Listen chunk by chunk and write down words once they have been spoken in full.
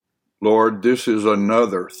Lord, this is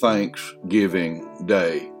another Thanksgiving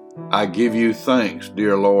Day. I give you thanks,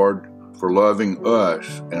 dear Lord, for loving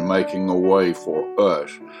us and making a way for us.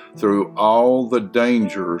 Through all the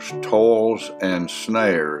dangers, toils, and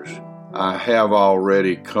snares, I have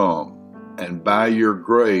already come, and by your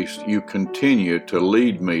grace you continue to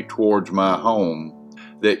lead me towards my home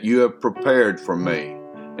that you have prepared for me.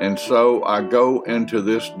 And so I go into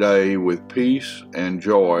this day with peace and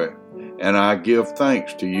joy, and I give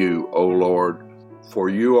thanks to you, O Lord, for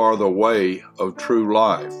you are the way of true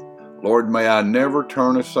life. Lord, may I never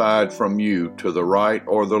turn aside from you to the right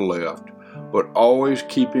or the left, but always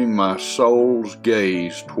keeping my soul's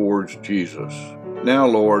gaze towards Jesus. Now,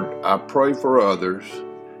 Lord, I pray for others,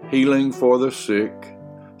 healing for the sick,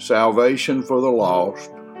 salvation for the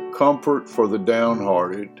lost, comfort for the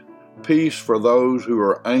downhearted, peace for those who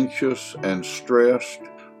are anxious and stressed,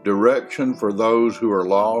 direction for those who are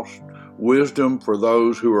lost, wisdom for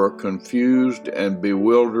those who are confused and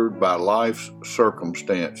bewildered by life's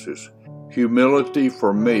circumstances, humility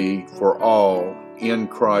for me, for all, in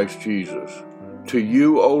Christ Jesus. To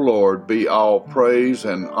you, O Lord, be all praise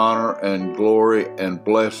and honor and glory and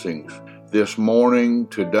blessings this morning,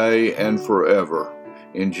 today, and forever.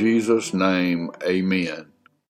 In Jesus' name, amen.